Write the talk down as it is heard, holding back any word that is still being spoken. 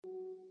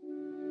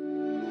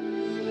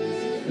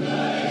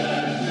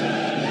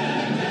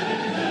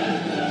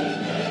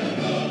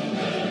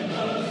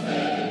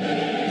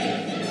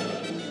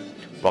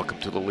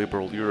to the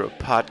Liberal Europe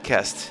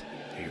podcast,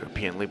 a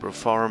European Liberal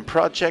Forum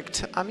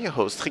project. I'm your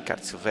host,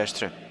 Ricardo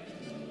Silvestre.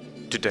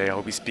 Today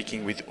I'll be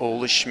speaking with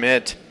Ole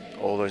Schmidt.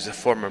 Ole is a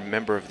former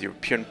member of the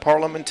European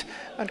Parliament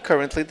and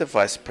currently the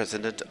Vice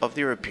President of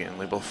the European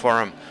Liberal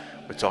Forum.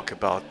 We talk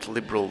about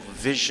liberal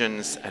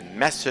visions and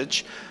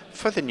message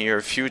for the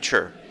near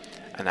future.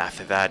 And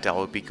after that, I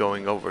will be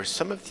going over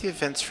some of the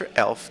events for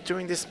ELF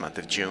during this month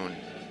of June.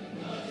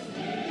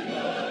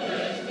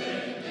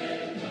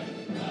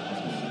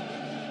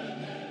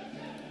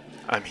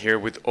 I'm here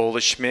with Ole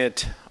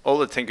Schmidt.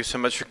 Ole, thank you so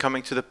much for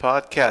coming to the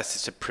podcast.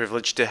 It's a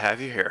privilege to have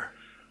you here.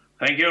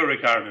 Thank you,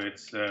 Ricardo.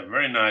 It's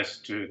very nice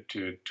to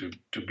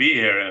be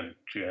here and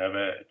to have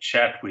a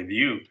chat with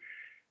you,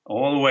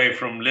 all the way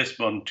from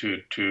Lisbon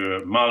to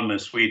Malmö,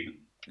 Sweden.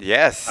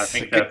 Yes. I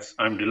think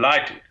I'm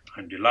delighted.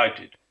 I'm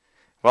delighted.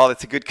 Well,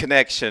 it's a good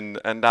connection,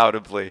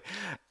 undoubtedly.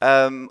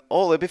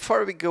 Ole,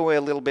 before we go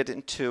a little bit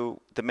into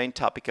the main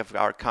topic of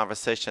our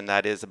conversation,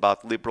 that is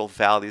about liberal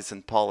values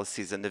and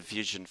policies and the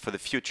vision for the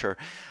future,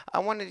 I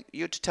wanted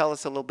you to tell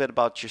us a little bit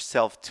about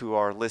yourself to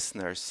our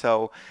listeners.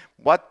 So,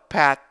 what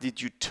path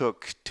did you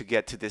took to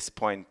get to this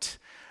point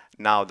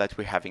now that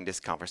we're having this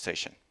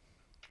conversation?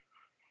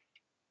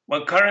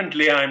 Well,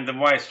 currently I'm the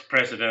Vice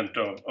President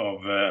of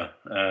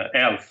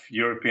ELF,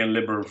 European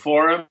Liberal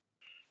Forum.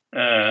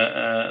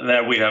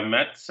 There we have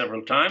met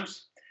several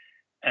times,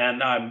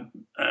 and I'm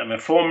a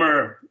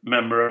former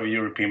member of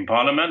European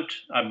Parliament.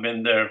 I've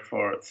been there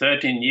for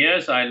 13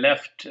 years. I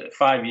left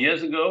 5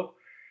 years ago,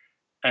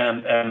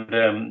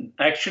 and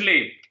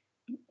actually,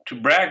 to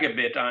brag a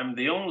bit, I'm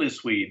the only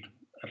Swede,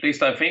 at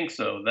least I think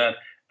so, that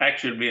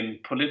actually been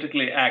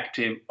politically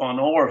active on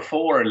all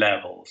four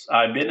levels.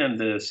 I've been in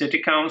the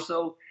City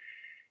Council,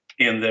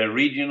 in the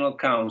regional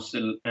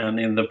council, and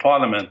in the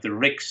parliament, the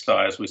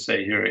Riksdag, as we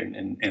say here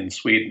in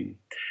Sweden.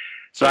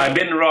 So I've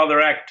been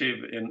rather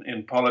active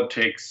in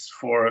politics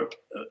for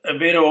a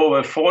bit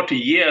over 40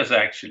 years,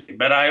 actually,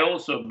 but I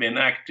also been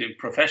active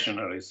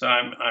professionally. So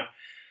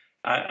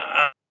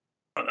I've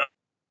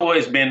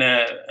always been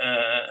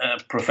a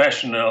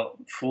professional,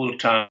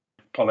 full-time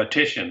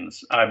politician.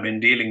 I've been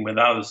dealing with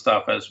other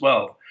stuff as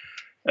well,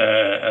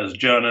 as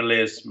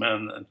journalism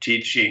and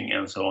teaching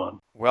and so on.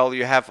 Well,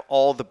 you have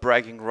all the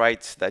bragging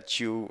rights that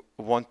you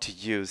want to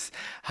use.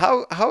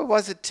 How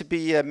was it to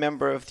be a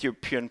member of the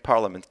European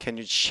Parliament? Can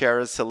you share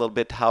us a little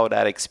bit how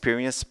that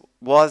experience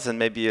was and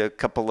maybe a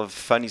couple of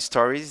funny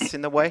stories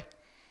in a way?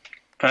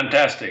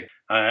 Fantastic.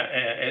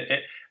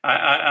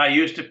 I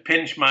used to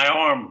pinch my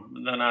arm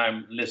when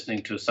I'm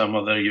listening to some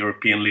of the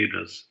European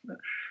leaders.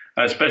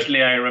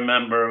 Especially I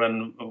remember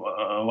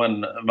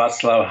when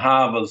Václav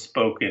Havel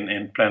spoke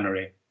in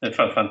plenary. It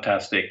felt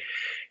fantastic.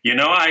 You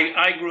know,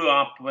 I grew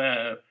up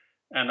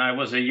and I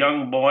was a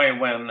young boy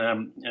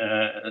when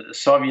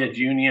Soviet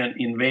Union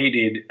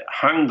invaded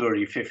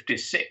Hungary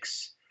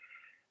 56.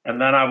 And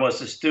then I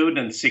was a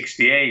student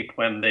 68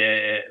 when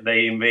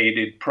they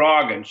invaded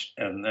Prague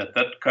and at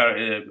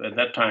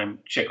that time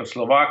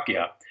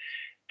Czechoslovakia.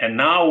 And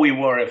now we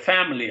were a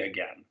family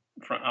again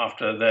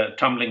after the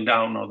tumbling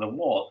down of the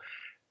wall.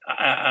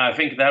 I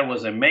think that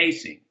was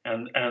amazing.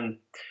 And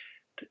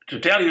to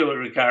tell you,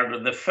 Ricardo,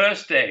 the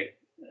first day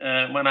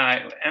when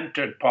I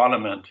entered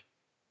Parliament,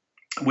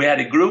 we had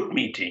a group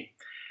meeting,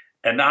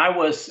 and I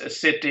was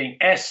sitting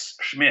S.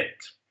 Schmidt,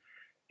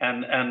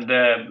 and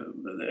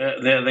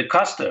the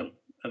custom,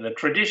 the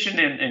tradition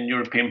in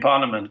European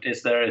Parliament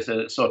is there is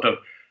a sort of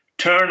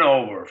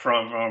turnover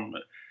from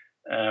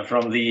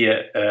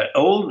the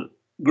old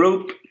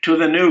group to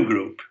the new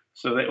group.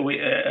 So that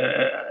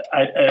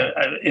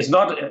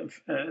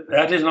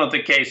that is not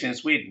the case in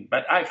Sweden,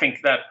 but I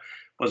think that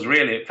was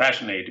really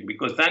fascinating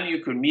because then you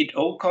could meet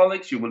old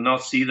colleagues, you will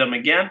not see them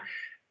again,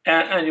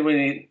 and you will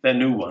meet the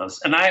new ones.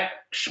 And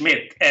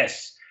Schmidt,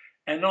 S,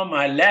 and on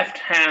my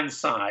left-hand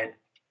side,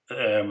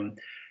 there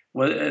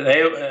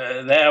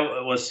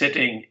was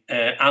sitting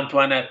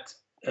Antoinette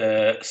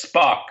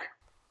Spaak.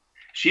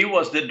 She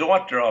was the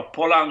daughter of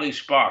Paul-Henri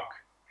Spaak.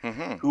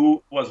 Mm-hmm.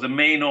 Who was the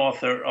main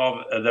author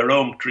of the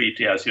Rome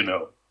Treaty, as you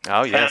know.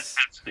 Oh, yes.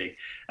 Fantastic.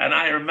 And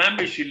I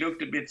remember she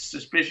looked a bit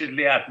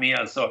suspiciously at me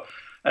and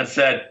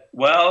said,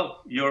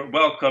 "Well, you're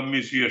welcome,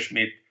 Monsieur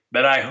Schmidt,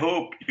 but I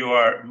hope you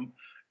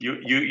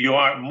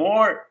are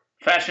more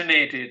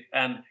fascinated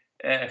and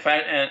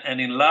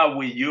in love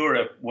with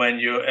Europe when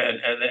you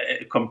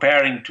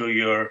comparing to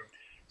your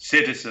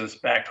citizens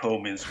back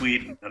home in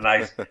Sweden." And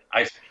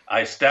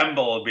I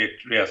stumbled a bit.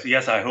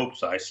 Yes, I hope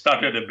so. I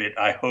stuttered a bit.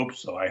 I hope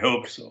so.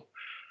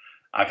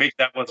 I think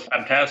that was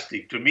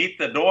fantastic to meet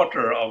the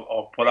daughter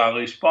of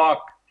Paul-Henri Spaak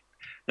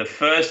the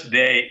first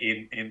day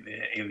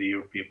in the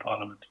European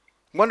Parliament.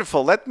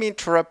 Wonderful. Let me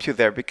interrupt you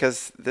there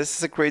because this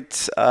is a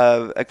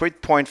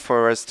great point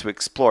for us to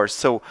explore.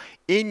 So,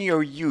 in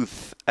your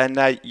youth, and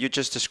you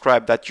just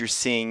described that you're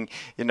seeing,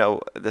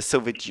 the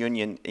Soviet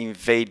Union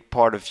invade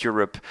part of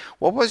Europe.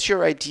 What was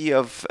your idea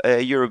of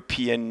a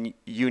European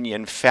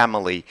Union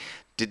family?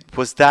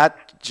 Was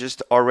that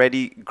just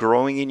already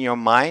growing in your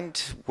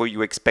mind? Were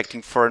you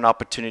expecting for an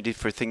opportunity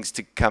for things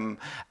to come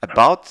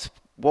about?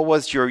 what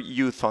was your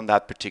youth on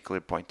that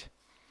particular point?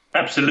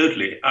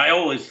 Absolutely. I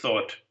always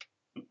thought,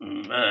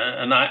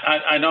 and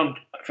I don't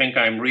think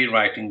I'm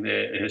rewriting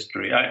the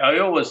history. I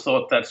always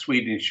thought that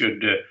Sweden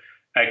should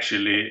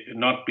actually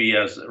not be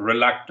as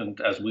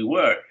reluctant as we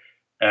were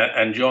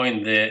and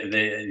join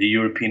the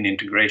European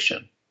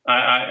integration.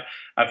 I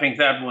think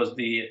that was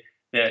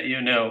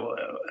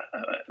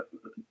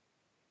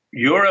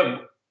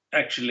Europe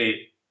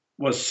actually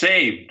was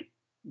saved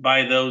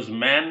by those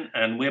men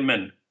and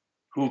women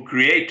who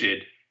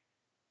created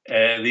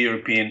the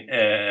European,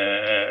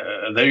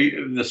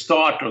 the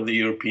start of the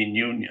European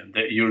Union,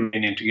 the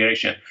European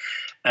integration.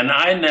 And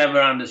I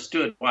never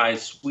understood why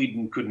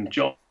Sweden couldn't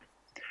join,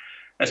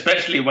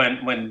 especially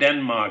when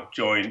Denmark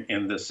joined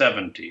in the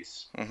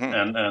 70s.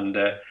 And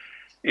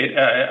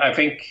I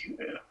think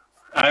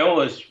I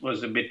always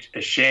was a bit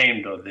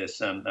ashamed of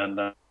this. And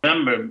I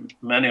remember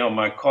many of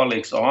my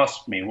colleagues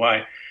asked me,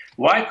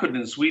 why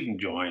couldn't Sweden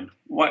join?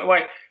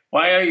 Why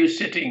are you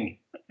sitting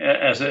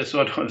as a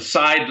sort of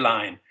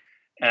sideline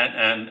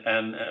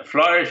and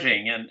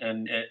flourishing,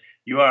 and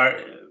you are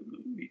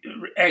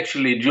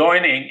actually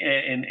joining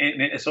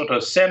in a sort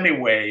of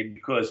semi-way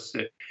because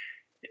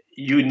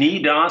you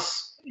need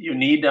us, you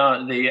need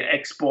the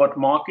export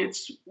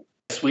markets.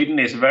 Sweden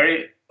is a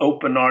very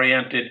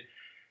open-oriented,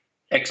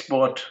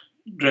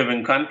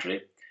 export-driven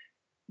country,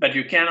 but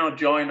you cannot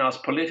join us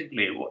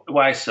politically.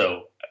 Why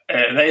so?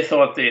 They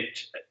thought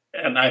it,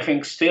 and I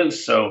think still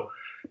so,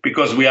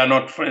 because we are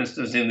not, for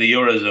instance, in the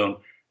Eurozone,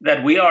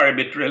 that we are a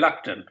bit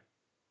reluctant.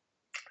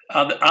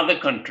 Other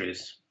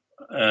countries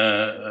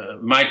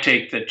might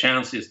take the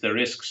chances, the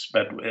risks,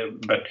 but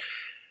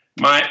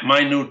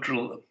my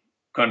neutral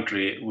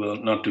country will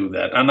not do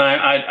that, and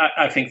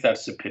I think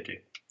that's a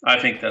pity. I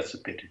think that's a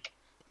pity.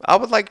 I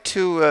would like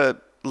to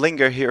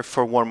linger here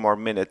for one more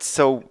minute.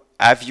 So,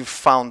 have you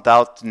found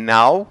out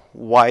now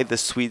why the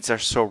Swedes are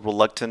so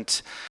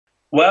reluctant?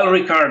 Well,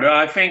 Ricardo,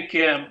 I think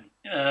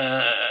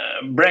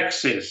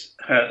Brexit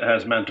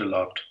has meant a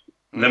lot.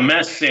 The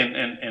mess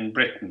in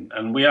Britain,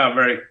 and we are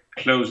very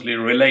closely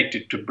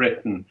related to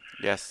Britain,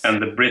 yes, and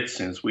the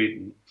Brits in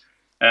Sweden.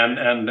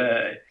 And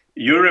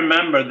you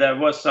remember there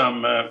was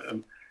some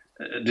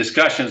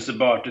discussions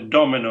about the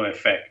domino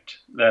effect,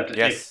 that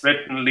if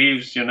Britain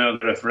leaves, the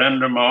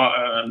referendum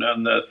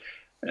and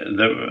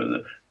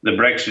the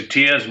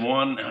Brexiteers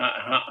won,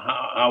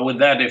 how would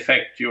that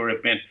affect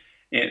Europe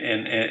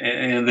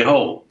in the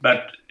whole?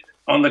 But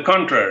on the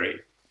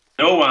contrary,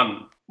 no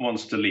one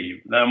wants to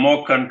leave. There are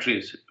more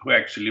countries who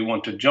actually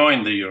want to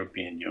join the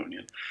European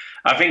Union.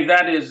 I think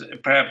that is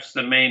perhaps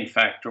the main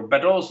factor,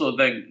 but also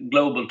the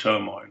global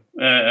turmoil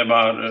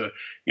about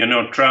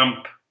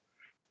Trump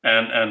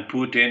and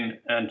Putin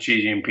and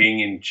Xi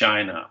Jinping in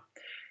China.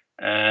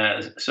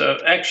 So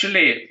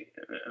actually,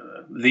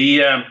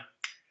 the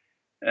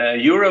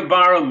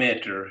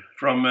Eurobarometer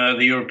from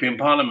the European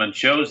Parliament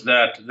shows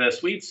that the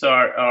Swedes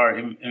are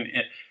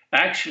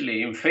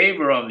actually in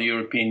favor of the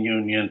European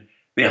Union,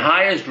 the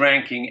highest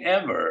ranking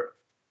ever.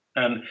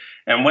 And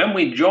when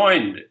we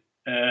joined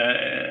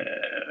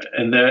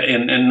in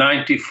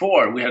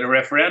 94, we had a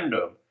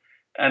referendum,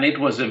 and it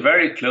was a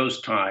very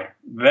close tie,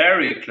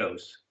 very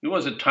close. It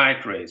was a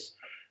tight race.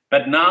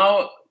 But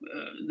now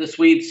the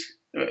Swedes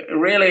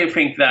really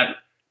think that,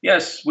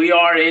 yes, we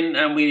are in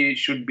and we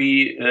should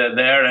be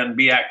there and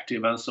be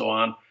active and so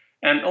on.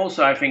 And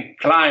also, I think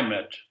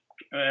climate,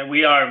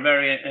 we are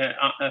very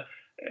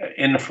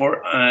in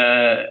for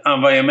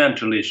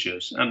environmental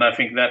issues. And I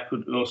think that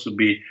could also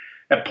be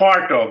a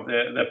part of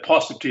the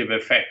positive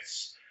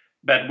effects.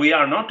 But we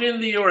are not in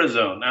the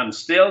Eurozone, and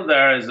still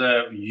there is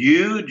a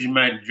huge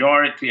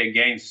majority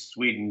against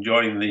Sweden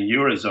joining the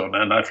Eurozone.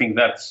 And I think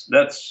that's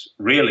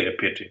really a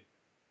pity.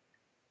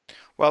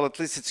 Well, at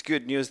least it's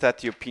good news that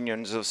the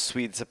opinions of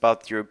Swedes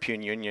about the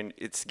European Union,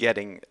 it's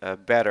getting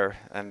better,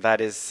 and that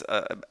is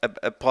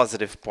a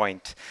positive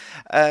point.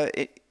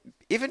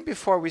 Even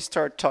before we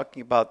start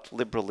talking about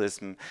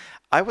liberalism,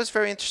 I was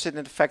very interested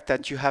in the fact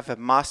that you have a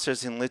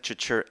master's in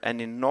literature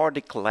and in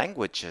Nordic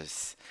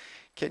languages.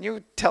 Can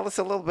you tell us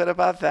a little bit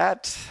about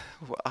that?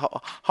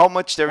 How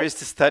much there is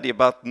to study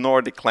about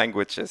Nordic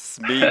languages,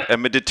 me, a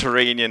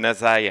Mediterranean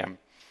as I am?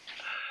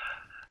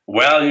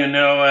 Well,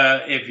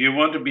 if you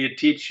want to be a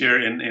teacher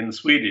in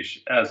Swedish,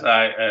 as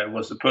I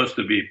was supposed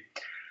to be,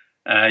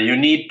 you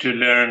need to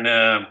learn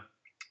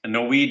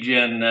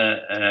Norwegian,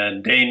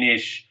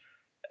 Danish,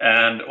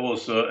 and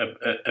also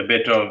a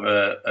bit of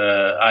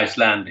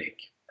Icelandic.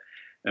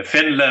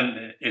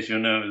 Finland, as you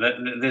know,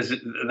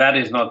 that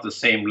is not the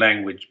same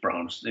language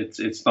branch.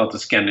 It's not the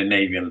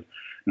Scandinavian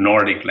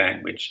Nordic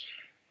language,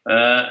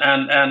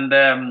 the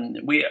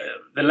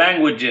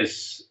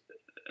languages.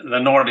 The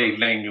Nordic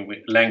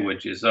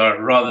languages are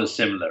rather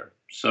similar,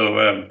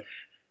 so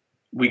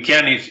we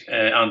can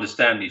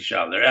understand each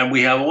other. And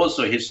we have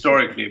also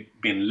historically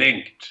been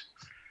linked.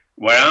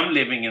 Where I'm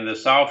living in the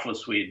south of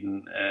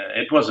Sweden,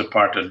 it was a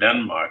part of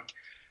Denmark,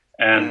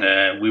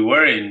 and we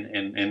were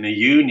in a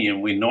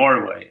union with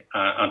Norway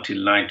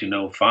until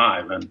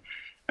 1905,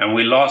 and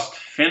we lost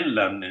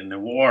Finland in the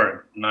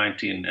war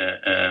 19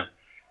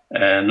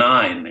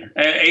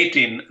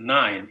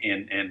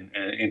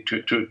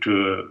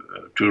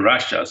 1809 to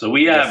Russia. So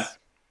we have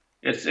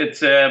Yes. it's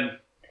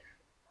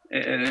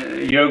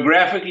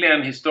geographically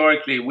and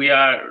historically we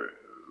are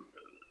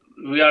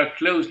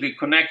closely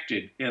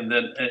connected in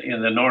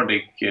the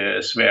Nordic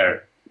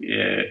sphere.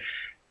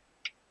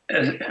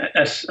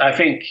 As I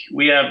think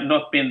we have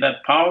not been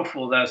that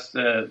powerful as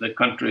the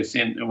countries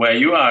in where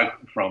you are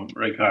from,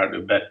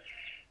 Ricardo, but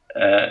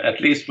at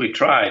least we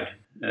tried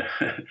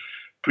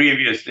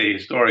previously,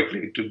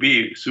 historically, to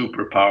be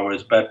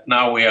superpowers. But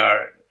now we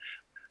are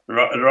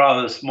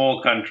rather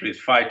small countries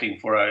fighting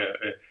for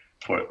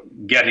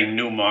getting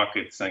new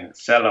markets and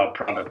sell our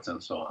products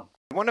and so on.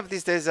 One of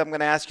these days, I'm going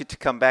to ask you to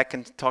come back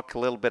and talk a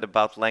little bit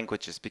about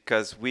languages,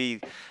 because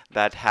we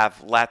that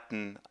have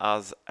Latin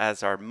as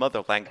our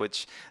mother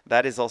language,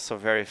 that is also a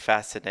very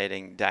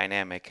fascinating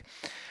dynamic.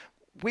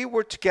 We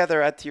were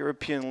together at the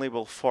European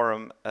Liberal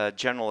Forum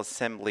General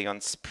Assembly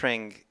on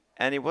spring,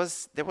 and there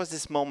was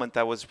this moment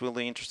that was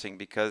really interesting,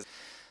 because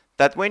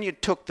that when you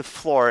took the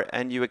floor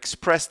and you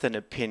expressed an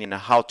opinion on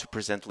how to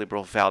present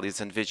liberal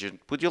values and vision,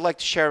 would you like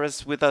to share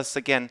with us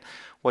again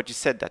what you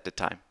said at the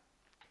time?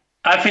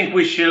 I think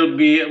we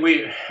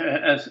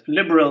as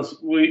liberals,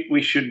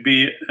 we should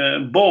be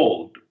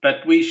bold,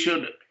 but we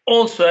should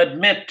also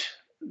admit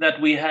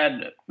that we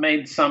had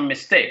made some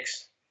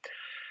mistakes.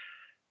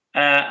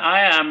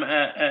 I am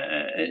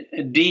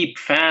a deep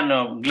fan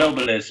of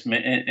globalism,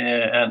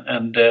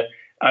 and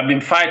I've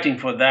been fighting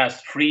for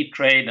that, free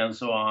trade and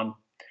so on.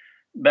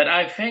 But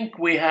I think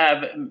we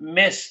have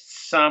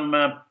missed some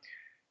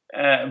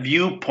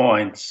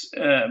viewpoints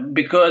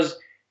because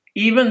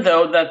even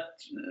though that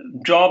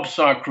jobs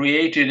are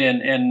created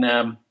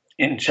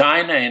in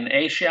China, in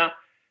Asia,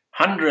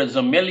 hundreds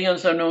of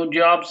millions of new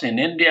jobs in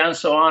India and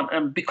so on,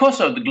 and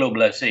because of the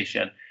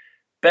globalization,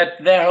 but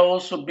there have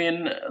also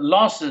been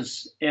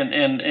losses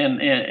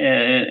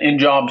in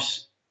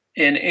jobs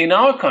in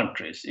our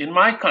countries, in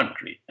my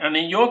country, and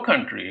in your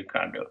country,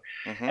 Ricardo.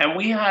 Mm-hmm. And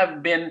we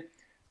have been,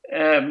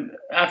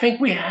 I think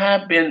we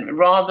have been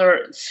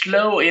rather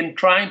slow in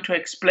trying to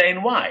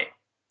explain why.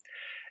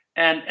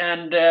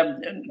 And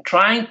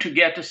trying to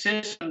get a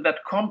system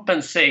that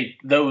compensates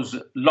those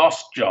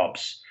lost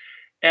jobs.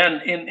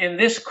 And in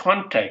this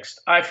context,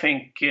 I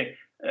think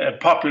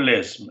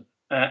populism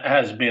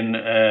has been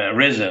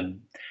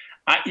risen.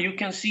 You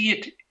can see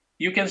it.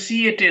 You can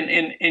see it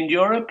in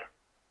Europe.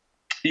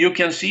 You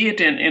can see it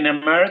in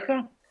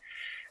America.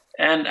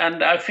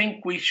 And I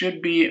think we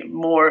should be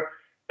more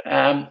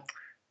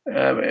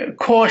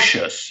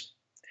cautious.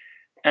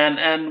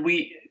 And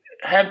we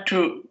have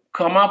to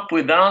come up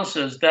with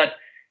answers that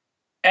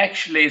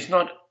actually is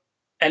not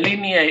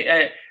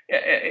alienate,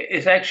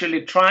 is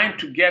actually trying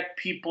to get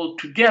people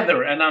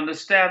together and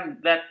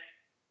understand that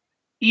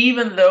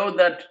even though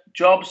that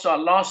jobs are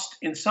lost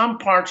in some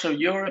parts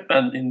of Europe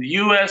and in the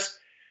US,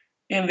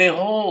 in the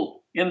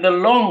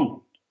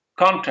long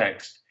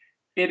context,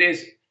 it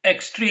is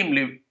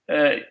extremely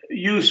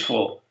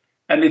useful,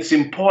 and it's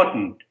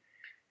important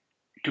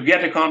to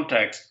get a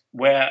context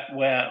where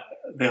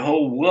the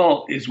whole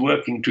world is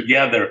working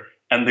together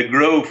and the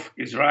growth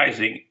is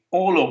rising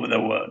all over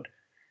the world.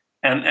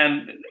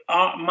 And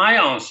my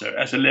answer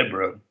as a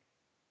liberal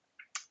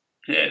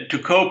to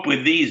cope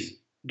with these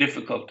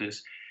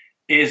difficulties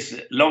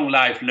is long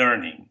life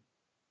learning.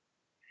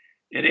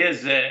 It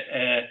is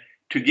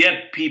to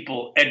get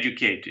people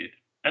educated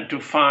and to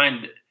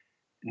find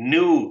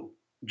new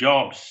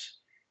jobs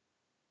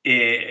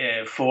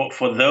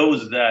for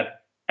those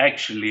that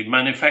actually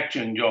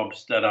manufacturing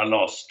jobs that are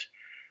lost.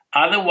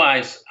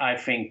 Otherwise, I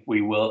think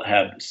we will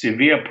have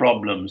severe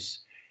problems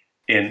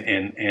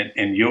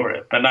in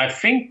Europe. And I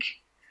think,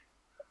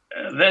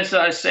 as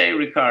I say,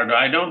 Ricardo,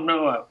 I don't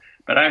know,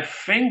 but I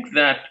think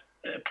that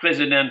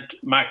President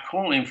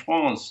Macron in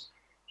France,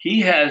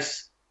 he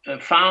has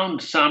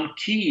found some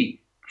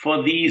key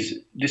for these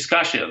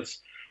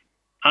discussions.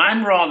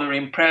 I'm rather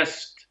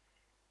impressed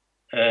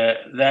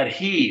that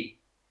he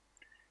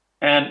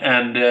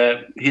and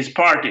his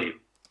party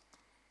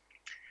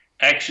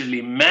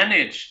actually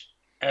managed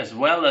as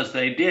well as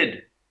they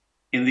did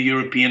in the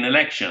European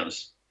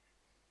elections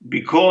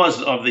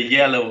because of the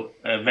yellow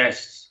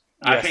vests.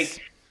 Yes.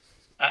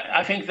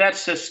 I think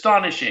that's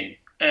astonishing.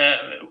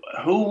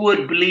 Who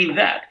would believe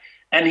that?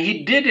 And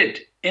he did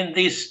it in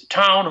these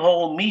town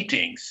hall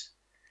meetings,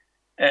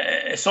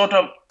 a sort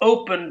of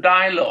open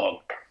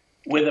dialogue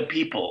with the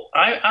people.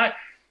 I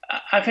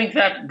think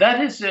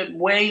that is a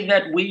way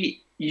that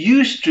we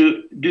used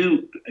to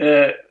do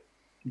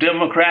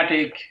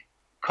democratic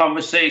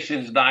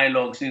conversations,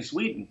 dialogues in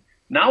Sweden.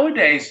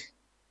 Nowadays,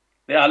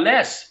 there are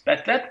less,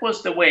 but that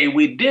was the way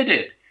we did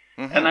it.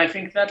 Mm-hmm. And I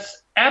think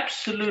that's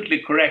absolutely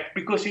correct,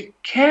 because you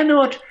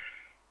cannot,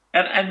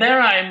 and there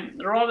I'm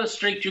rather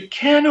strict, you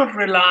cannot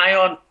rely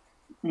on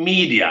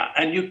media,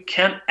 and you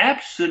can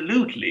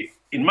absolutely,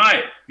 in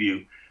my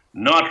view,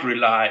 not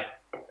rely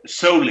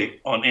solely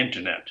on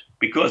internet,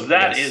 because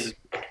that is,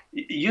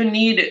 you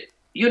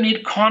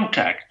need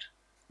contact.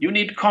 You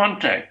need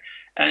contact.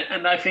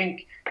 And I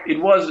think it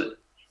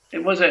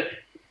was a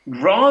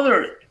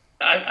rather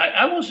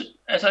I was,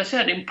 as I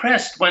said,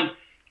 impressed when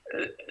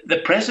the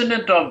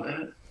president of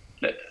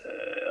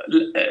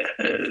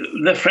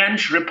the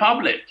French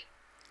Republic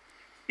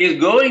is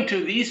going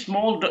to these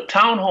small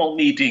town hall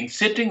meetings,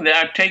 sitting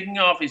there, taking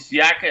off his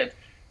jacket,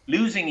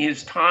 losing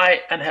his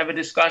tie, and have a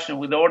discussion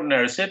with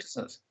ordinary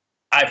citizens.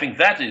 I think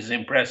that is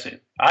impressive.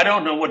 I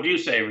don't know what you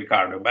say,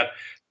 Ricardo, but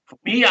for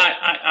me,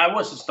 I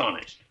was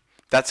astonished.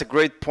 That's a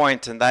great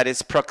point, and that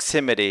is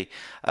proximity.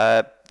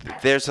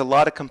 There's a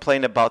lot of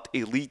complaint about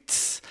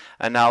elites,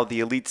 and now the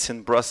elites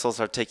in Brussels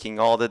are taking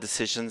all the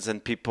decisions,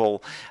 and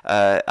people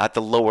at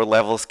the lower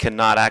levels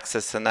cannot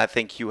access. And I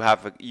think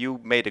you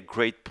made a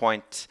great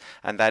point,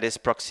 and that is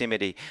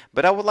proximity.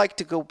 But I would like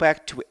to go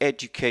back to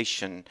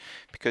education,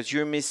 because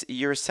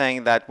you're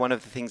saying that one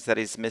of the things that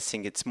is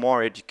missing, it's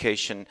more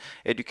educating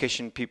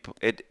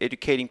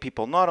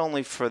people not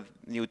only for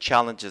new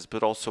challenges,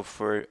 but also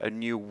for a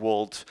new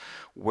world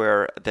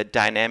where the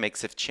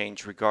dynamics have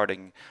changed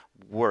regarding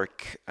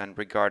work and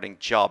regarding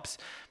jobs.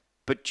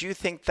 But do you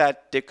think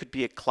that there could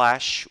be a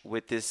clash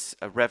with this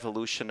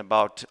revolution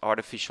about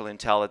artificial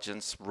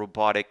intelligence,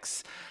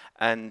 robotics,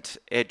 and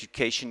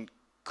education?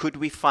 Could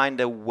we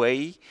find a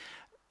way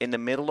in the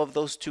middle of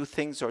those two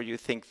things, or you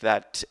think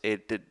that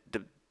the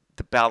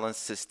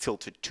balance is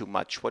tilted too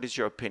much? What is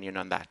your opinion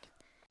on that?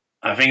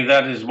 I think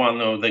that is one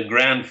of the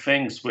grand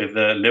things with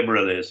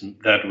liberalism,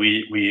 that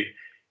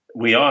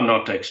we are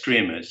not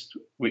extremists.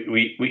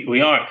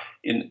 We are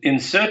in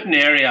certain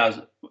areas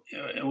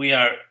we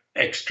are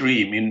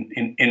extreme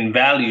in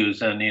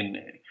values and in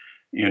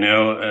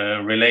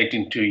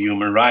relating to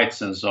human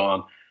rights and so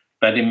on.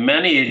 But in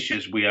many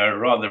issues we are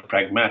rather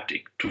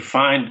pragmatic to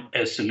find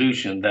a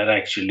solution that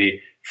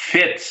actually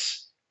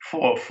fits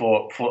for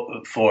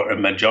a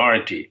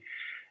majority.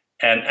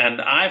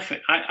 And I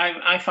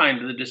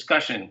find the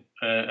discussion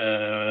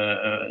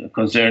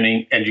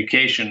concerning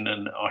education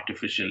and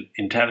artificial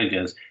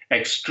intelligence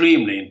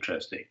extremely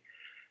interesting.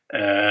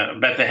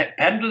 But the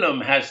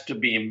pendulum has to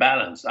be in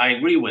balance. I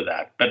agree with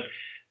that. But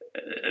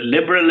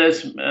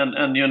liberalism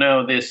and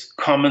this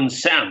common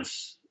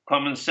sense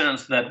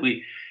that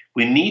we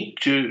need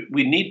to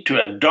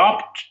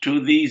adopt to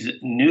these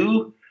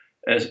new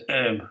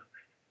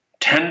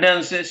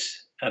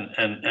tendencies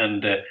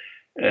and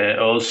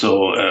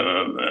also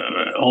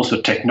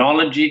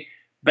technology,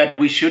 but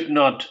we should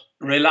not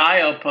rely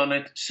upon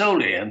it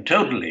solely and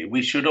totally.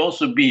 We should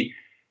also be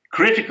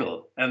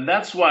critical, and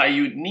that's why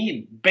you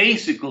need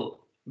basic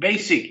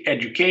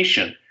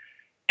education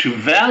to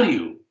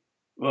value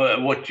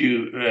what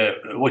you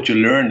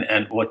learn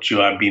and what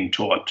you are being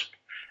taught,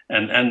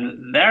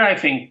 and there I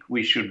think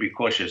we should be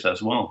cautious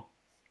as well.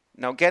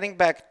 Now, getting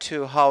back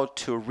to how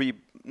to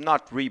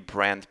not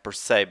rebrand per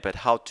se, but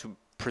how to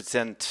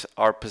present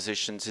our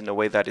positions in a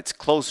way that it's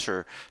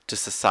closer to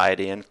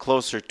society and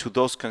closer to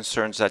those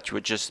concerns that you were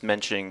just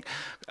mentioning,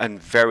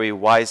 and very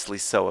wisely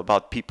so,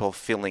 about people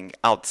feeling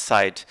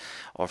outside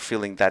or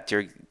feeling that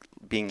they're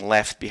being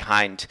left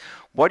behind.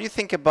 What do you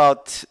think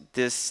about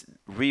this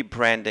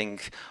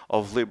rebranding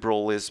of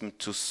liberalism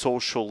to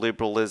social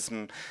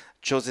liberalism?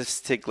 Joseph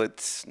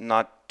Stiglitz,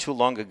 not too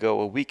long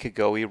ago, a week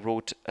ago, he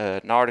wrote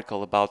an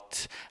article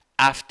about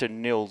after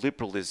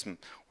neoliberalism,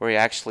 where he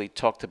actually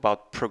talked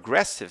about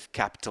progressive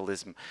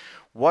capitalism.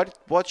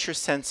 What's your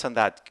sense on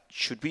that?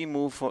 Should we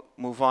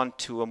move on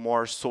to a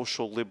more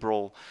social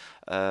liberal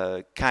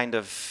kind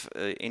of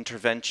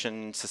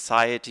intervention in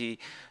society?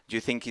 Do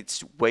you think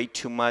it's way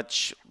too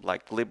much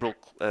like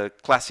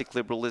classic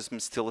liberalism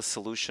still a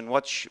solution?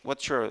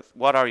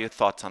 What are your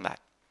thoughts on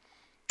that?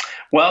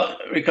 Well,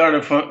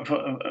 Ricardo,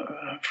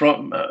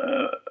 from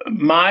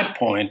my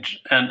point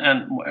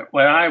and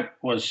where I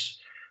was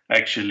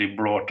actually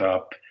brought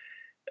up,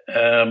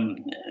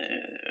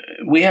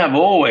 we have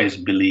always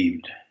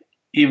believed,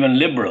 even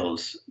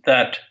liberals,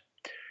 that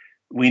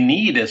we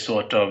need a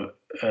sort of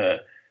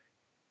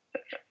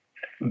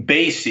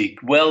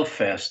basic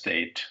welfare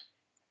state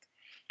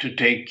to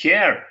take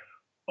care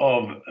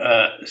of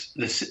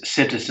the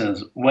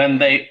citizens when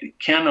they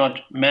cannot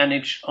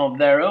manage on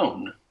their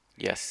own.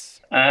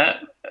 Yes.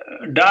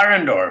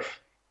 Dahrendorf,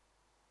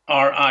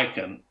 our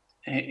icon,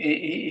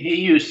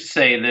 he used to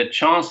say the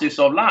chances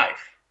of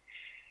life.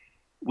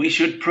 We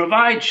should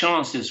provide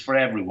chances for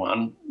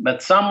everyone,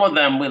 but some of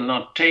them will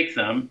not take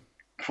them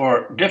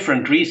for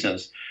different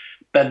reasons.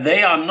 But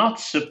they are not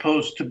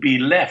supposed to be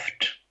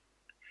left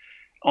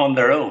on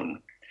their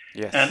own.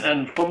 Yes.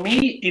 And for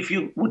me, if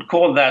you would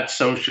call that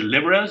social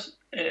liberalism,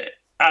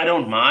 I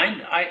don't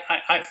mind.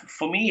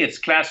 For me, it's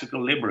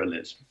classical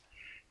liberalism.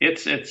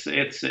 It's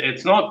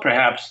not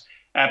perhaps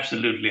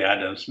absolutely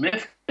Adam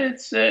Smith.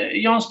 It's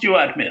John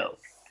Stuart Mill.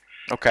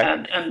 Okay.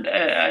 And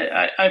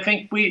I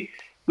think we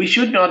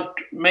should not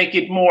make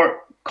it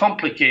more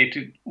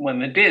complicated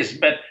when it is.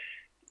 But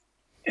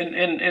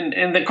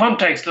in the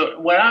context of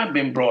where I've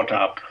been brought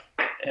up,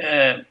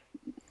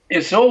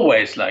 it's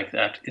always like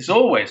that. It's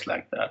always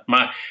like that.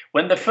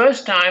 When the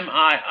first time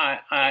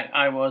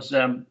I was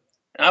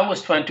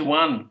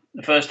 21,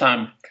 the first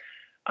time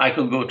I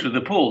could go to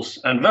the polls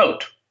and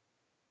vote.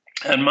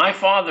 And my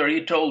father,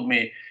 he told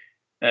me,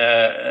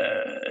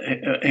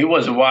 he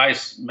was a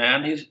wise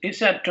man. He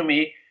said to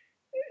me,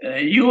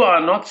 "You are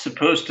not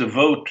supposed to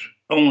vote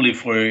only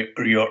for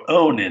your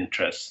own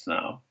interests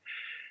now.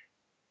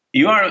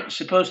 You are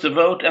supposed to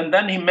vote." And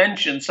then he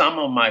mentioned some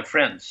of my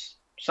friends,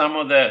 some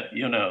of the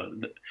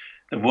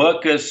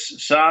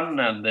workers' son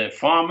and the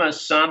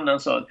farmer's son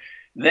and so on.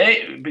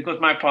 Because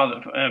my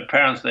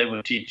parents, they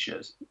were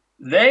teachers.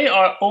 They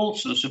are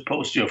also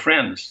supposed to your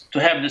friends to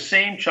have the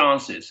same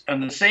chances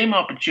and the same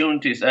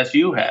opportunities as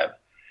you have.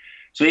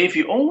 So if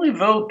you only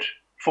vote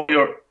for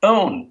your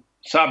own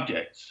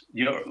subjects,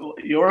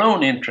 your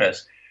own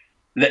interests,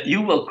 that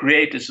you will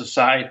create a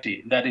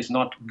society that is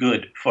not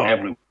good for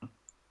everyone.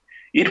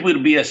 It will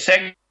be a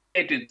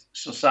segregated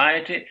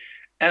society,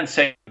 and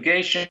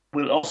segregation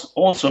will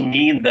also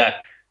mean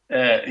that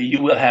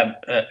you will have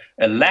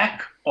a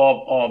lack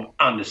of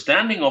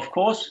understanding, of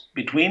course,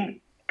 between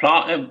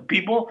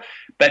people,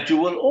 but you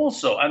will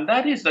also, and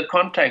that is the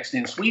context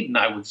in Sweden,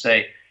 I would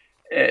say,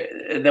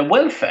 the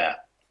welfare,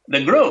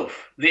 the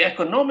growth, the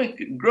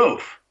economic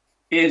growth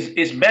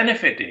is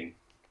benefiting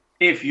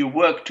if you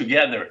work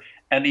together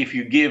and if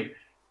you give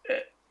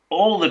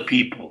all the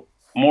people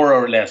more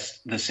or less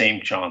the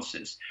same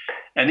chances.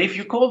 And if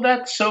you call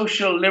that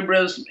social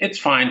liberalism, it's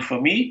fine for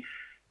me.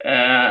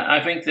 I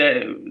think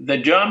the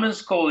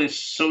Germans call it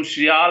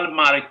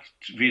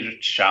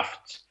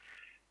Sozialmarktwirtschaft.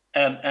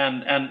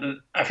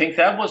 And I think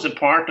that was a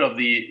part of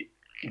the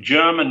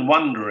German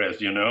wonder, as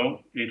you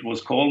know. It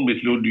was called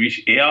with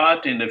Ludwig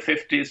Erhard in the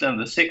 50s and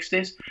the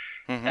 60s.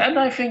 Mm-hmm. And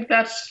I think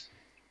that's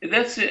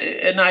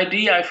an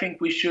idea I think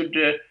we should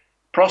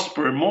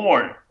prosper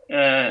more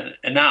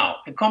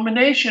now. A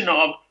combination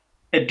of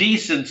a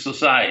decent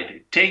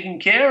society, taking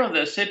care of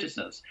their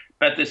citizens,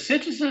 but the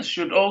citizens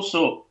should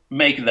also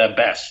make their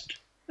best.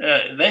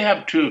 They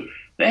have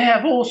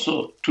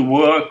also to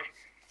work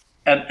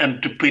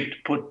and to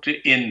put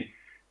in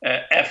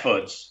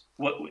efforts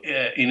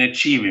in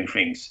achieving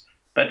things.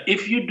 But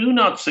if you do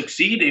not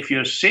succeed, if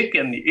you're sick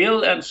and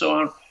ill and so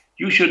on,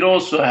 you should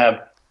also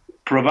have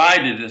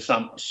provided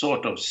some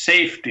sort of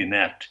safety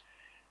net.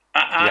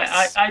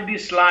 Yes. I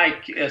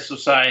dislike a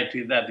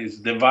society that is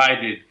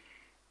divided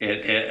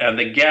and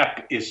the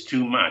gap is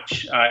too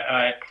much.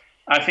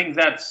 I think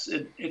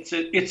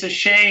it's a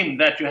shame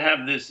that you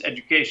have this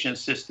education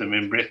system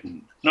in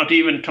Britain. Not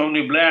even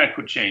Tony Blair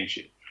could change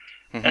it.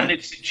 Mm-hmm. And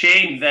it's a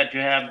shame that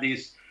you have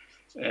this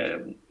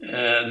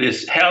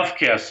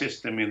healthcare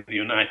system in the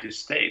United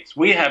States.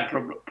 We have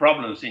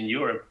problems in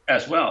Europe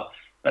as well.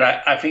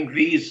 But I think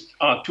these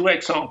are two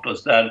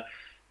examples that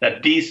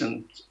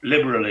decent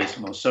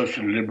liberalism or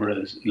social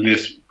liberalism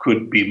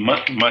could be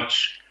much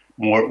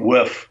more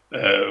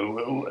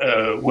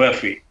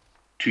worthy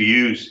to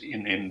use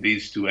in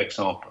these two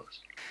examples.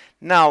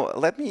 Now,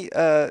 let me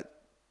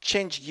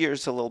change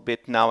gears a little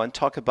bit now and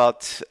talk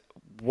about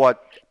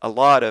what a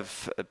lot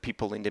of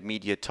people in the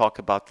media talk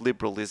about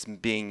liberalism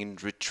being in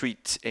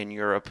retreat in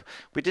Europe.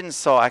 We didn't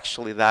saw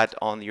actually that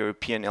on the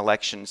European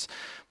elections,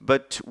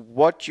 but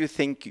what do you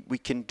think we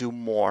can do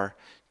more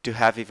to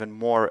have even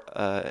more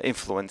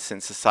influence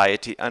in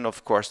society and,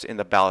 of course, in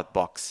the ballot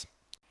box?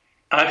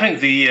 I think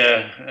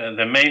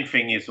the main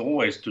thing is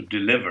always to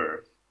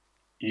deliver.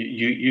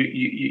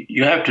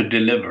 You have to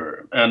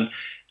deliver, and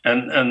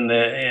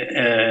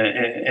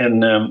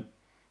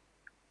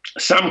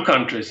some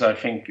countries, I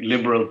think,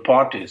 liberal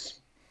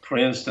parties, for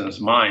instance,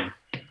 mine,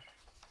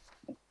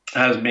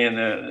 has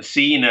been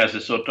seen as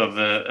a sort of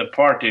a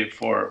party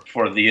for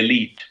the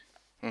elite,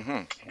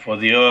 mm-hmm. for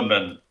the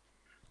urban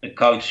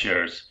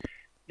cultures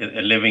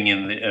living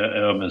in the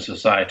urban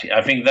society.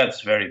 I think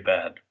that's very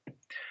bad.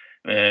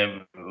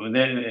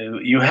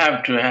 You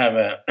have to have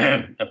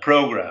a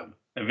program,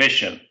 a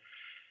vision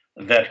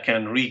that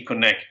can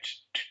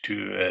reconnect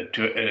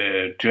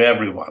to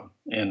everyone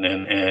in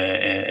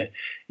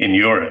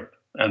Europe,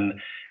 and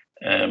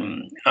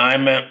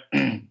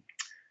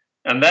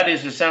and that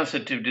is a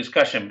sensitive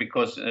discussion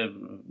because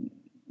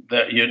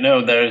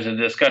there is a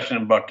discussion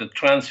about the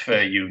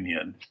transfer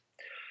union,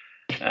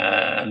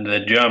 and the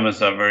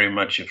Germans are very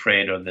much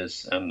afraid of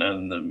this, and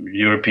the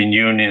European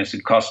Union is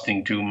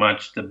costing too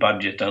much, the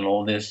budget and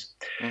all this.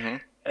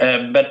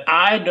 Mm-hmm. But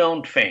I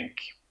don't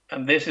think,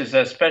 and this is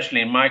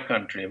especially in my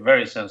country a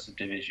very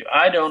sensitive issue,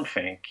 I don't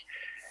think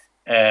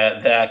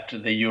that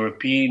the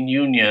European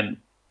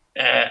Union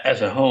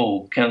as a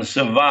whole can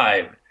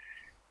survive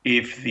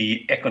if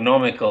the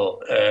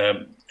economical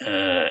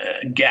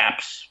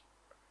gaps,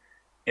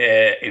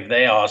 if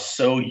they are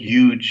so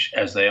huge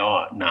as they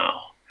are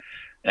now.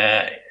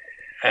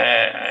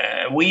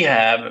 We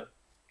have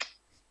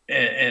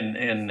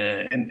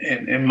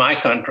in my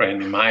country,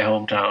 in my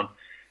hometown,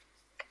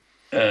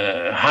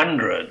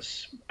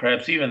 hundreds,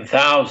 perhaps even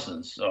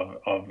thousands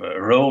of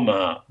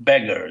Roma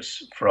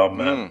beggars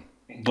from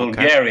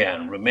Bulgaria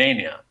and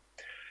Romania,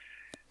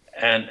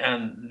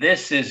 and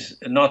this is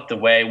not the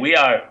way. We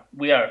are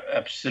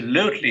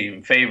absolutely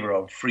in favor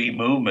of free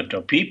movement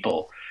of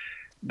people,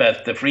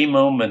 but the free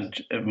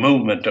movement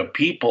of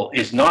people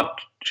is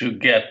not to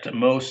get the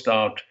most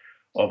out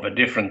of a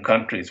different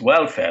country's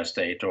welfare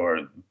state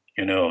or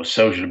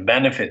social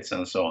benefits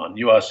and so on.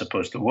 You are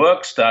supposed to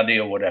work, study,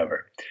 or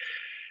whatever.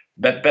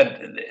 But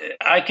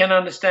I can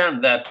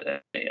understand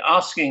that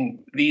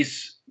asking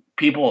these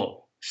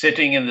people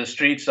sitting in the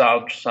streets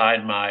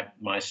outside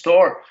my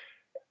store,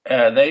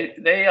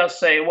 they are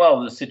saying,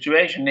 well, the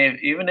situation,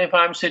 even if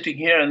I'm sitting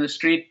here in the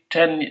street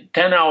 10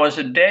 hours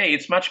a day,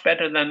 it's much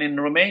better than in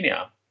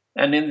Romania.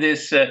 And in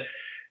this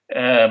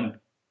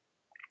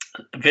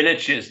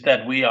villages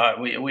that we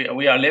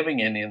are living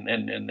in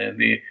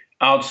the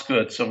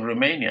outskirts of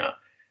Romania.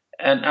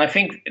 And I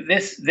think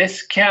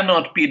this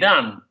cannot be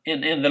done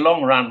in the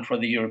long run for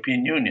the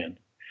European Union.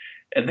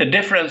 The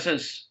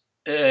differences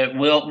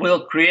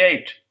will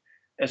create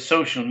a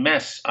social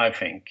mess, I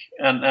think,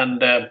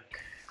 and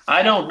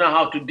I don't know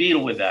how to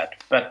deal with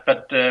that, but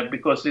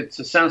because it's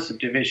a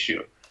sensitive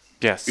issue.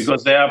 Yes.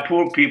 Because there are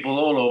poor people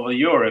all over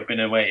Europe in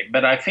a way,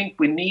 but I think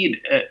we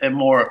need a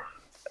more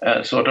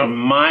sort of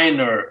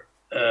minor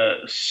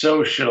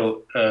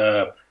social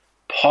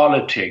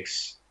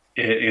politics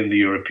in the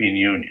European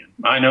Union.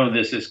 I know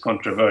this is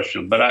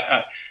controversial, but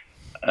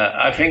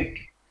I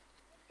think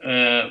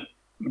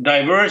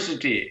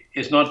diversity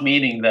is not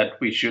meaning that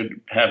we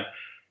should have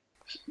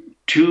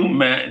too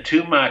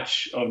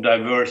much of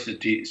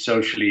diversity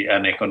socially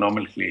and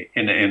economically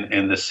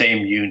in the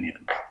same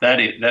union. That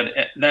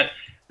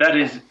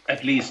is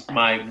at least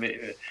my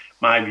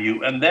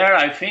view. And there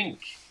I think,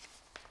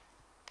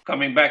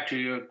 coming back to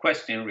your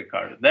question,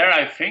 Ricardo, there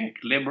I think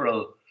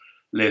liberalism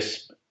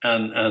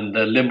and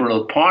the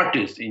liberal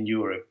parties in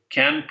Europe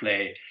can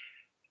play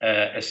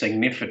a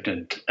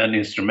significant and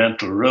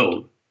instrumental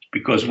role,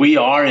 because we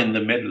are in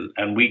the middle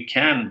and we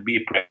can be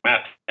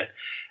pragmatic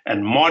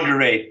and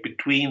moderate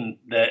between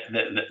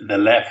the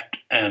left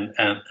and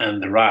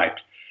the right.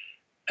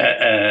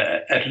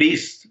 At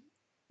least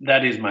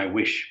that is my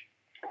wish.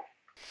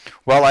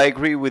 Well, I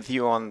agree with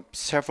you on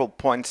several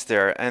points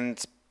there,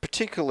 and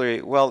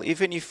particularly, well,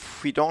 even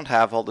if we don't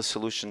have all the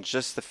solutions,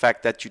 just the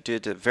fact that you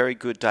did a very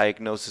good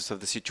diagnosis of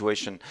the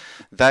situation,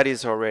 that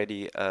is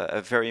already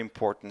a very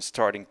important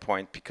starting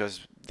point,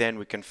 because then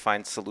we can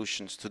find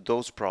solutions to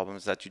those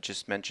problems that you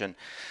just mentioned.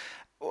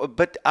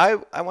 But I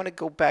want to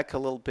go back a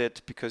little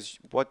bit, because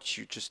what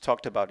you just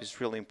talked about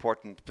is really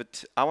important,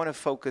 but I want to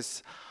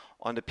focus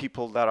on the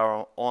people that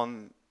are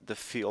on the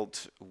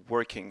field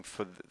working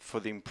for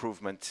the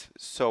improvement.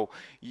 So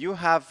you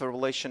have a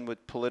relation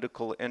with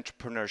political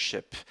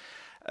entrepreneurship.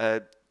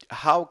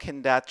 How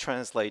can that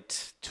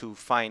translate to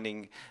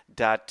finding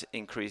that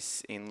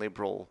increase in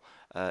liberal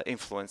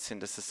influence in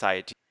the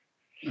society?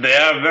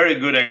 There are very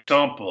good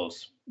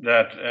examples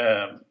that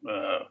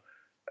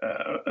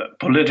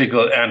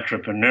political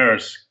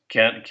entrepreneurs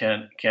can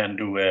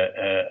do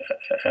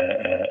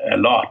a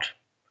lot,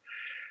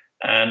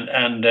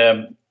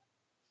 and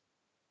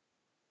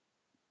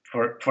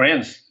for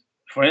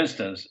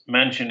instance,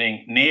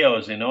 mentioning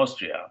NEOS in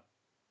Austria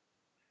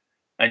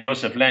and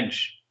Joseph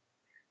Lench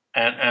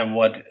and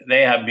what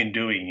they have been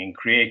doing in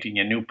creating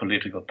a new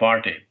political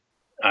party,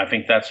 I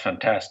think that's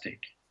fantastic,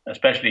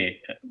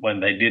 especially when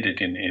they did it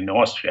in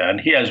Austria.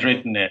 And he has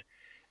written a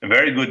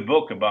very good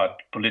book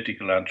about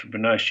political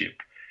entrepreneurship.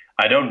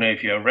 I don't know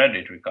if you have read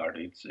it, Ricardo.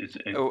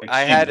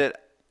 I had it.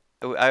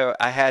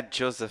 I had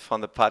Joseph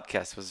on the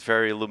podcast. It was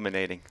very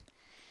illuminating.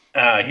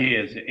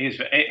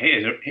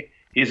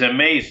 He's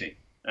amazing,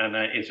 and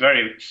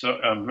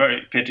I'm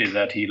very pity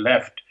that he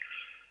left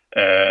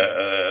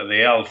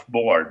the ELF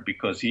board,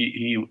 because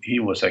he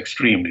was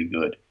extremely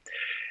good.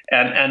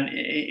 And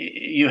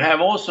you have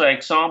also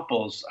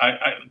examples.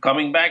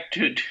 Coming back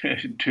to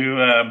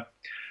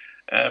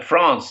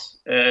France,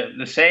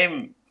 the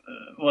same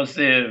was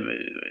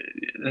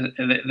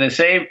the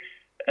same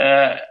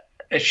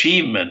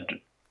achievement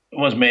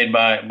was made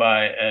by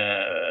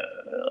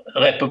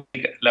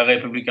La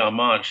République en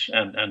Marche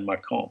and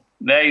Macron.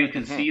 There you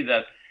can see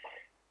that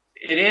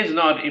it is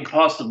not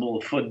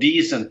impossible for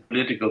decent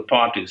political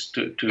parties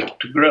to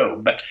grow,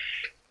 but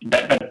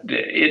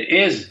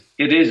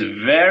it is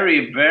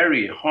very,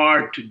 very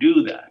hard to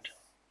do that.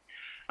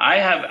 I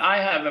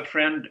have a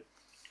friend.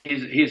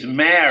 He's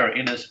mayor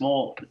in a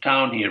small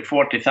town here,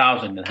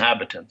 40,000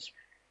 inhabitants.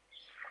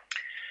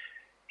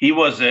 He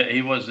got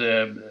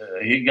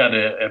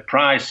a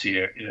prize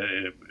here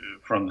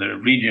from the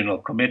regional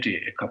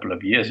committee a couple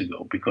of years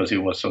ago because he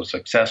was so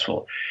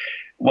successful.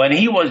 When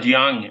he was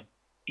young,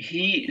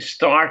 he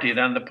started,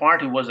 and the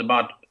party was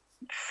about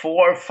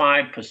 4 or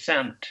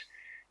 5%.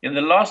 In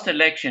the last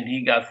election,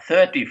 he got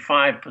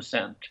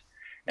 35%,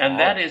 and wow.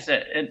 That is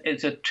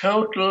it's a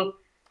total,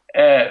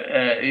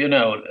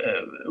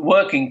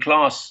 working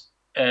class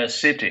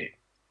city.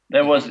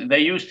 There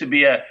used to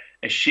be a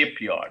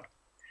shipyard,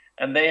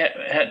 and they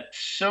had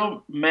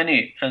so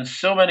many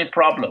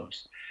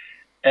problems,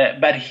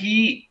 but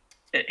he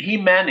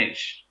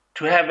managed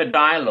to have a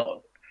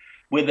dialogue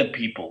with the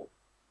people.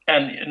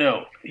 And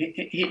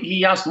he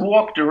just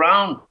walked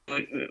around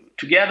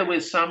together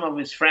with some of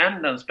his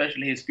friends, and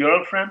especially his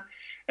girlfriend,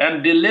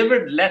 and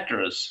delivered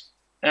letters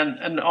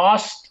and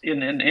asked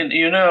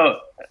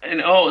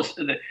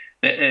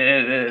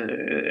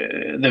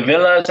the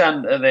villas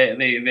and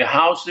the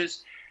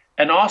houses,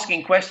 and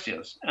asking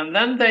questions. And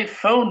then they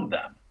phoned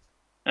them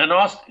and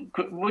asked,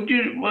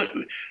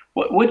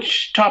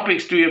 which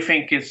topics do you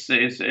think is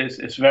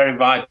very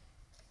vital?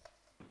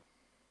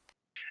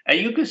 And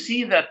you could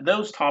see that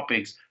those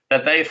topics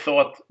that they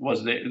thought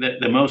was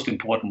the most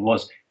important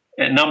was,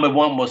 number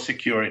one was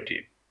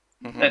security.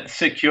 Mm-hmm.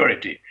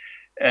 Security.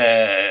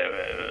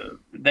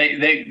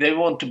 They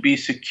want to be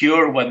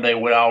secure when they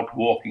were out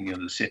walking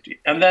in the city.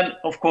 And then,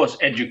 of course,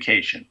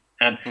 education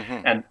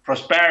and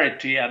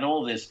prosperity and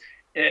all this.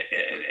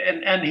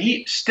 And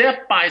he,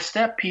 step by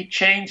step, he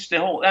changed the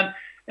whole. And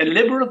a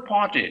Liberal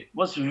Party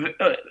was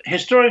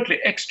historically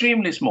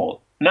extremely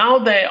small. Now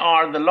they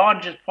are the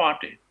largest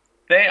party.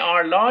 They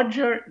are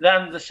larger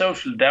than the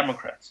Social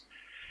Democrats.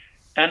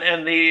 And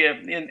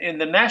in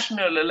the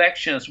national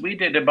elections, we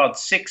did about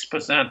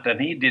 6%,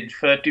 and he did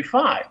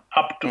 35,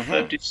 up to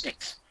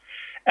 36.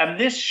 And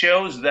this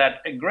shows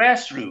that a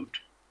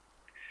grassroots,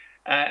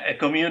 a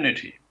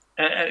community,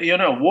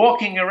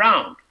 walking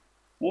around,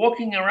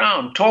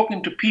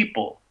 talking to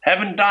people,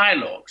 having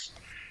dialogues,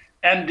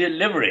 and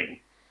delivering.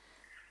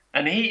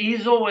 And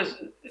he's always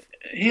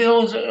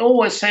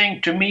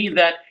saying to me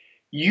that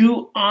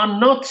you are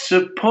not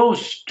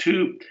supposed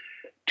to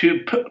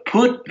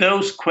put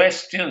those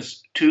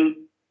questions to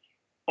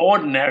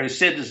ordinary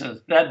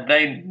citizens that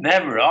they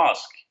never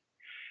ask.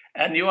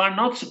 And you are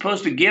not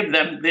supposed to give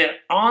them the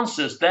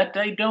answers that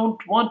they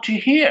don't want to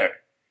hear.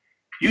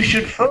 You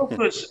should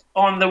focus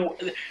on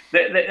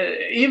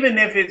even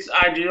if it's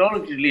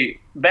ideologically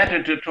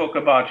better to talk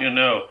about,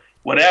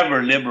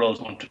 whatever liberals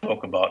want to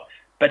talk about,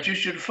 but you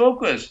should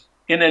focus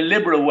in a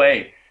liberal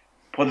way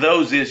for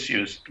those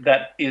issues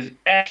that is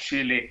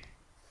actually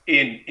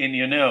in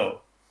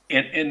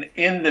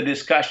the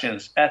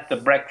discussions at the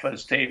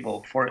breakfast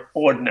table for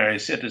ordinary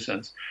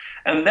citizens.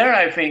 And there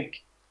I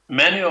think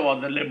many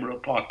of the liberal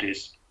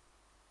parties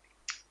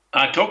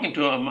are talking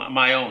to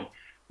my own.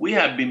 We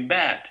have been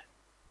bad.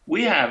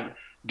 We have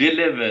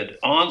delivered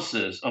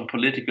answers on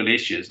political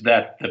issues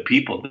that the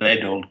people, they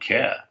don't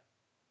care.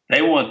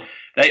 They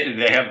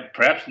have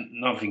perhaps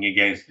nothing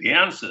against the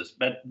answers,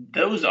 but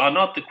those are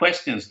not the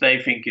questions they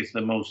think is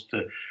the most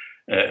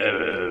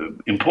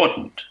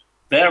important.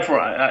 Therefore,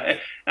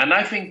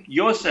 I think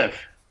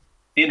Josef,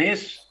 in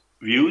his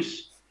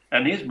views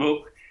and his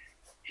book,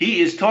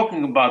 he is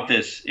talking about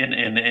this in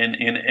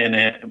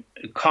a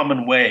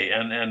common way,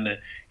 and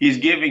he's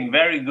giving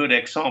very good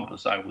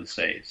examples, I would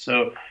say.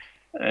 So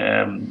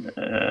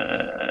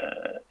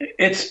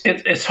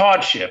it's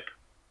hardship,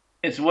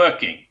 it's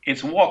working,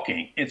 it's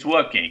walking, it's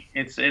working.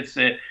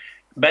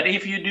 But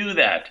if you do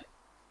that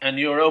and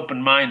you're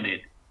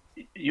open-minded,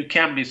 you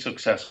can be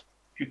successful.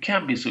 You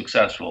can be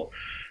successful.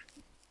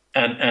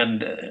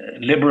 And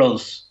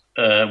liberals,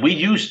 we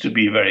used to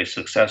be very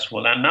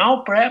successful. And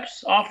now,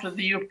 perhaps, after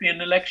the European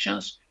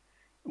elections,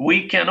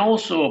 we can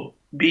also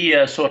be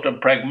a sort of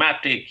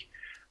pragmatic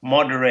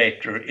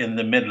moderator in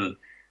the middle.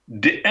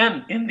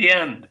 And in the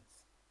end,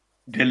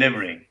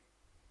 delivering.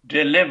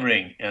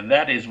 And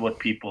that is what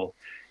people...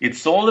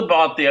 It's all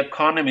about the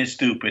economy,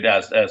 stupid,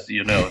 as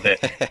you know,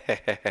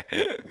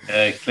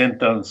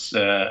 Clinton's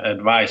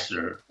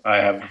advisor. I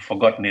have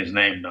forgotten his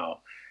name now.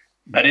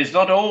 But it's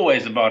not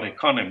always about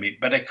economy.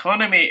 But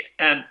economy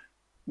and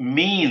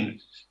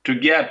means to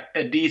get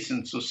a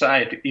decent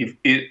society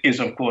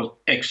is, of course,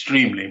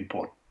 extremely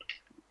important.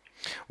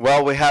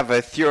 Well, we have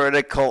a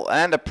theoretical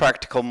and a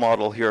practical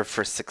model here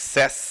for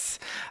success.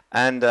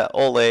 And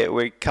Ole,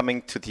 we're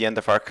coming to the end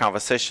of our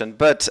conversation,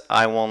 but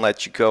I won't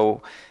let you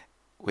go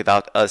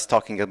without us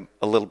talking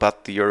a little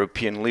about the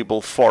European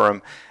Liberal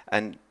Forum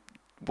and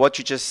what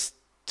you just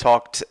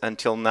talked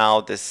until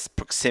now, this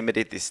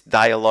proximity, this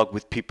dialogue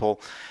with people,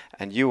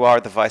 and you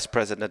are the vice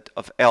president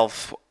of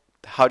ELF.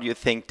 How do you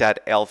think that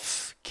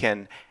ELF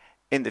can,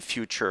 in the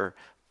future,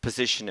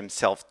 position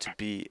himself to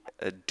be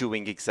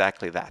doing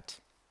exactly that?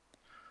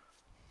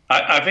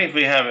 I think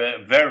we have a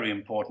very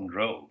important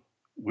role.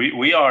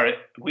 We are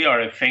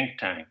a think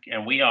tank,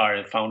 and we are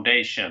a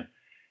foundation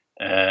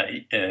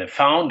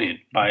founded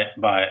by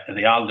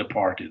the ALDE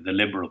party, the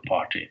Liberal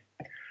Party.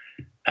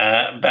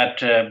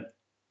 But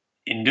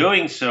in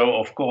doing so,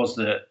 of course,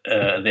 the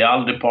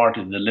ALDE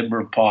party, the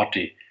Liberal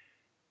Party,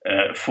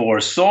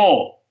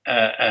 foresaw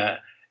a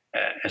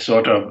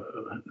sort of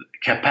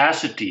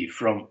capacity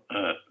from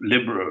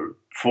Liberal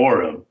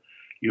Forum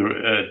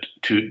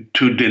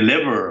to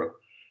deliver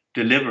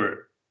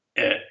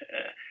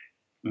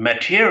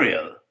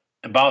material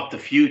about the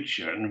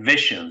future and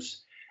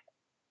visions.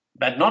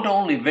 But not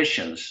only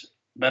visions,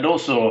 but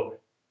also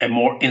a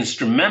more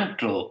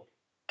instrumental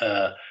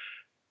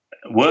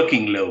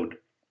working load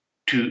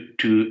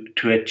to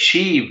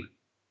achieve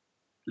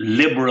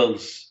liberal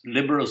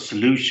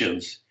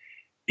solutions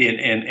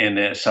in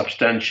a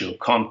substantial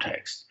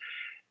context.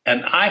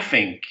 And I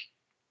think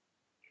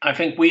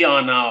we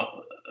are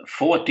now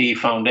 40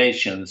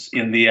 foundations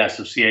in the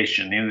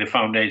association, in the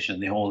foundation,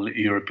 the whole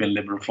European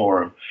Liberal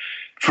Forum,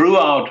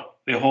 throughout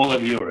the whole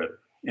of Europe,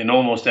 in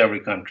almost every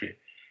country.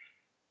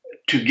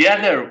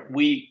 Together,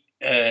 we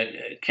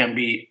can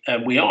be,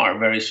 we are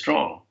very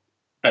strong,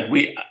 but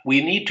we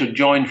need to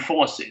join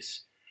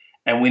forces,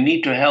 and we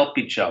need to help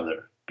each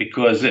other,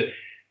 because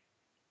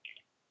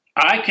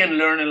I can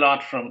learn a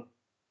lot from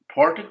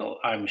Portugal,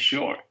 I'm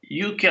sure.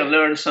 You can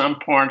learn some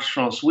parts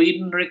from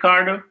Sweden,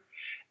 Ricardo,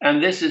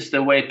 and this is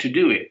the way to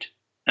do it.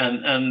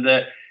 And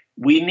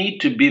we need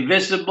to be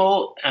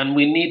visible, and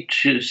we need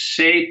to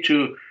say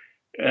to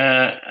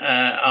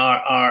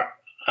our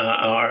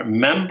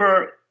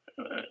member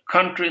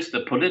countries,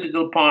 the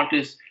political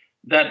parties,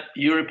 that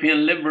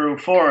European Liberal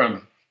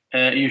Forum,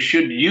 you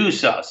should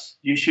use us.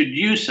 You should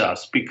use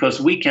us, because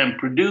we can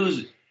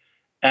produce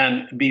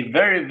and be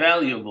very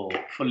valuable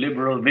for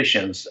liberal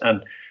visions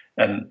and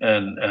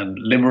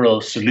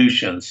liberal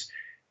solutions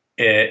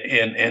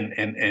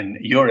in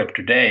Europe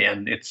today.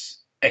 And it's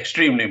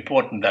extremely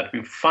important that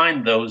we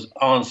find those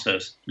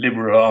answers,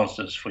 liberal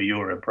answers for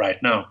Europe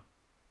right now.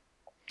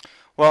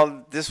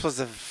 Well, this was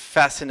a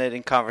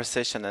fascinating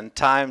conversation, and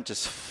time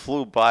just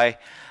flew by.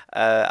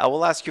 I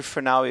will ask you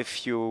for now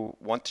if you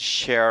want to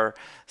share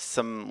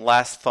some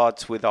last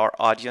thoughts with our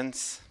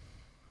audience.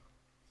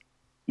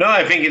 No,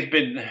 I think it's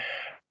been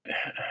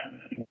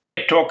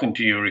talking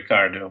to you,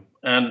 Ricardo,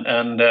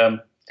 and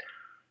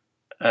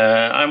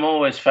I'm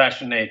always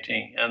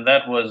fascinating, and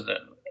that was,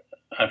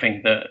 I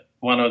think,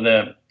 one of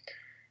the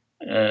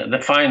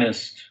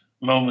finest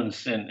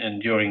moments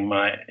during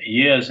my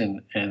years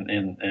in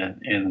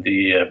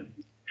the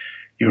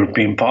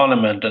European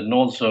Parliament, and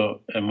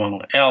also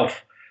among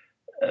ELF,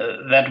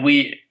 that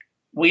we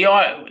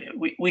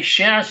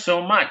share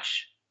so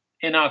much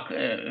in our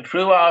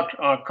throughout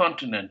our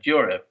continent,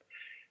 Europe.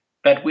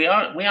 But we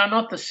are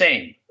not the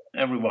same,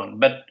 everyone.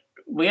 But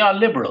we are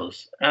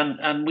liberals,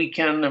 and we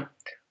can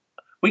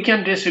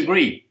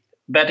disagree.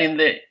 But in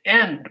the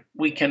end,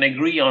 we can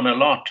agree on a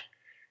lot,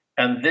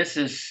 and this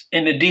is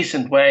in a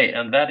decent way,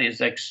 and that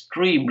is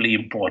extremely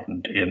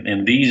important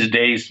in these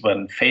days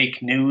when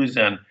fake news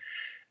and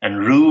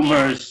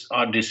rumors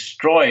are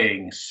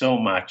destroying so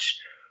much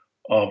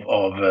of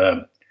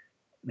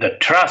the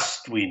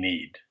trust we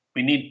need.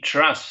 We need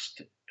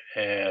trust.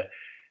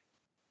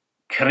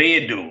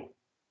 Credo.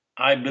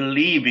 I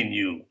believe in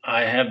you.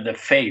 I have the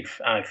faith.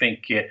 I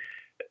think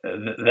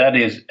that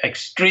is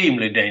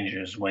extremely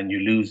dangerous when you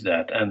lose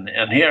that. And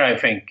here I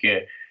think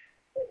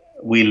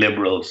we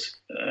liberals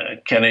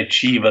can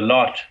achieve a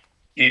lot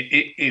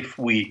if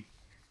we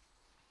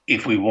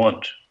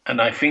want.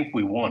 And I think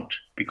we want,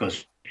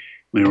 because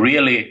we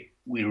really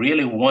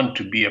want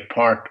to be a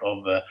part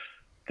of the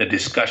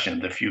discussion,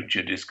 the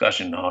future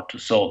discussion, how to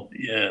solve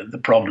the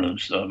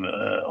problems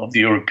of the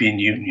European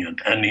Union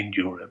and in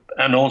Europe,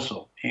 and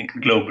also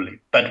globally.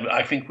 But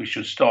I think we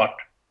should start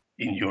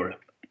in Europe.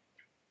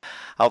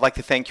 I would like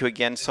to thank you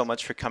again so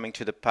much for coming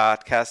to the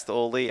podcast,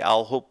 Ole.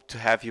 I'll hope to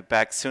have you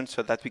back soon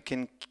so that we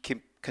can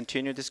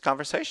continue this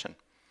conversation.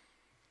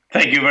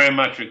 Thank you very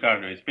much,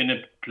 Ricardo. It's been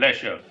a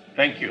pleasure.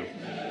 Thank you.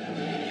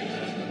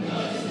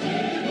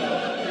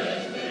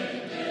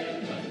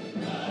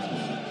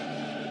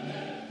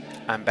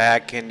 I'm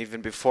back, and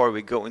even before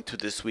we go into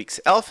this week's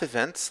ELF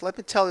events, let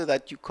me tell you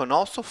that you can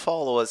also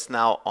follow us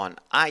now on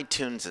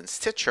iTunes and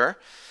Stitcher.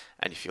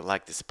 And if you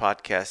like this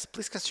podcast,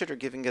 please consider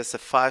giving us a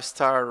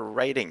 5-star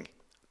rating.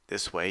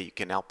 This way you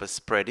can help us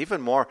spread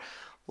even more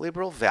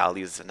liberal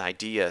values and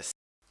ideas.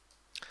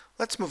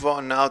 Let's move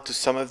on now to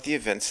some of the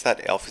events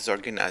that ELF is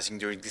organizing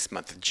during this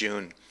month of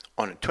June.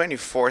 On the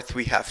 24th,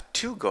 we have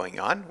 2 going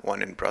on,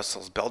 one in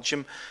Brussels,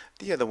 Belgium,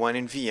 the other one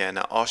in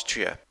Vienna,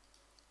 Austria.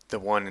 The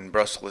one in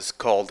Brussels is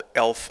called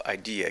ELF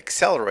Idea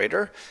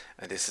Accelerator,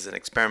 and this is an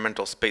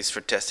experimental space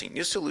for testing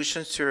new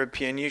solutions to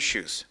European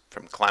issues,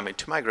 from climate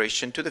to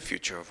migration to the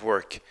future of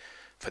work.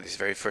 For this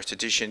very first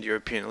edition, the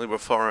European Liberal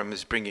Forum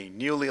is bringing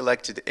newly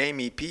elected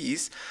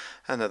MEPs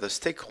and other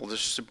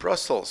stakeholders to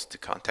Brussels to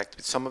contact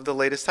with some of the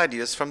latest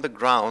ideas from the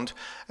ground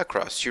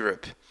across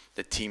Europe.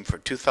 The theme for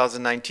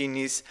 2019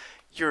 is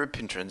Europe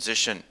in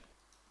Transition.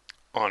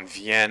 On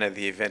Vienna,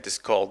 the event is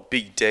called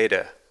Big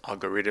Data,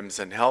 Algorithms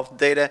and Health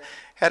Data,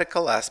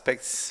 Ethical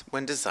Aspects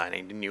when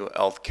Designing the New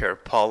Healthcare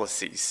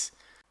Policies.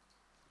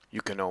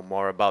 You can know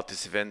more about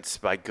this event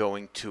by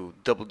going to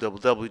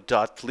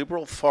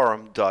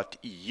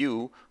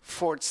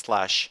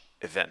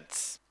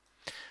www.liberalforum.eu/events.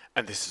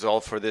 And this is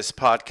all for this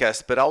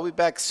podcast, but I'll be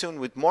back soon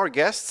with more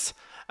guests.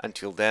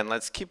 Until then,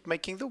 let's keep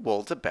making the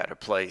world a better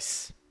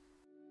place.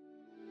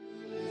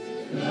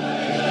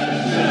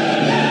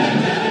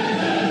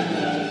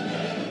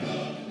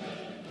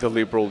 The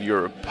Liberal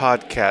Europe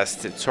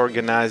podcast. It's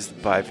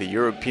organized by the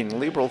European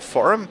Liberal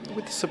Forum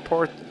with the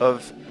support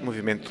of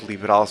Movimento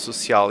Liberal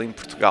Social in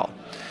Portugal.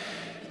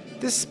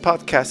 This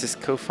podcast is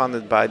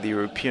co-funded by the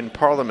European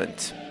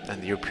Parliament,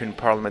 and the European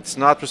Parliament is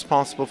not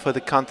responsible for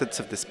the contents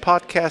of this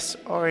podcast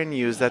or any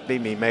use that may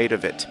be made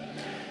of it.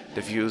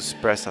 The views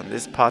expressed on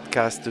this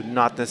podcast do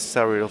not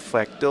necessarily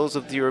reflect those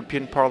of the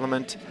European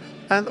Parliament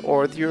and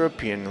or the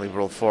European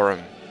Liberal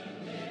Forum.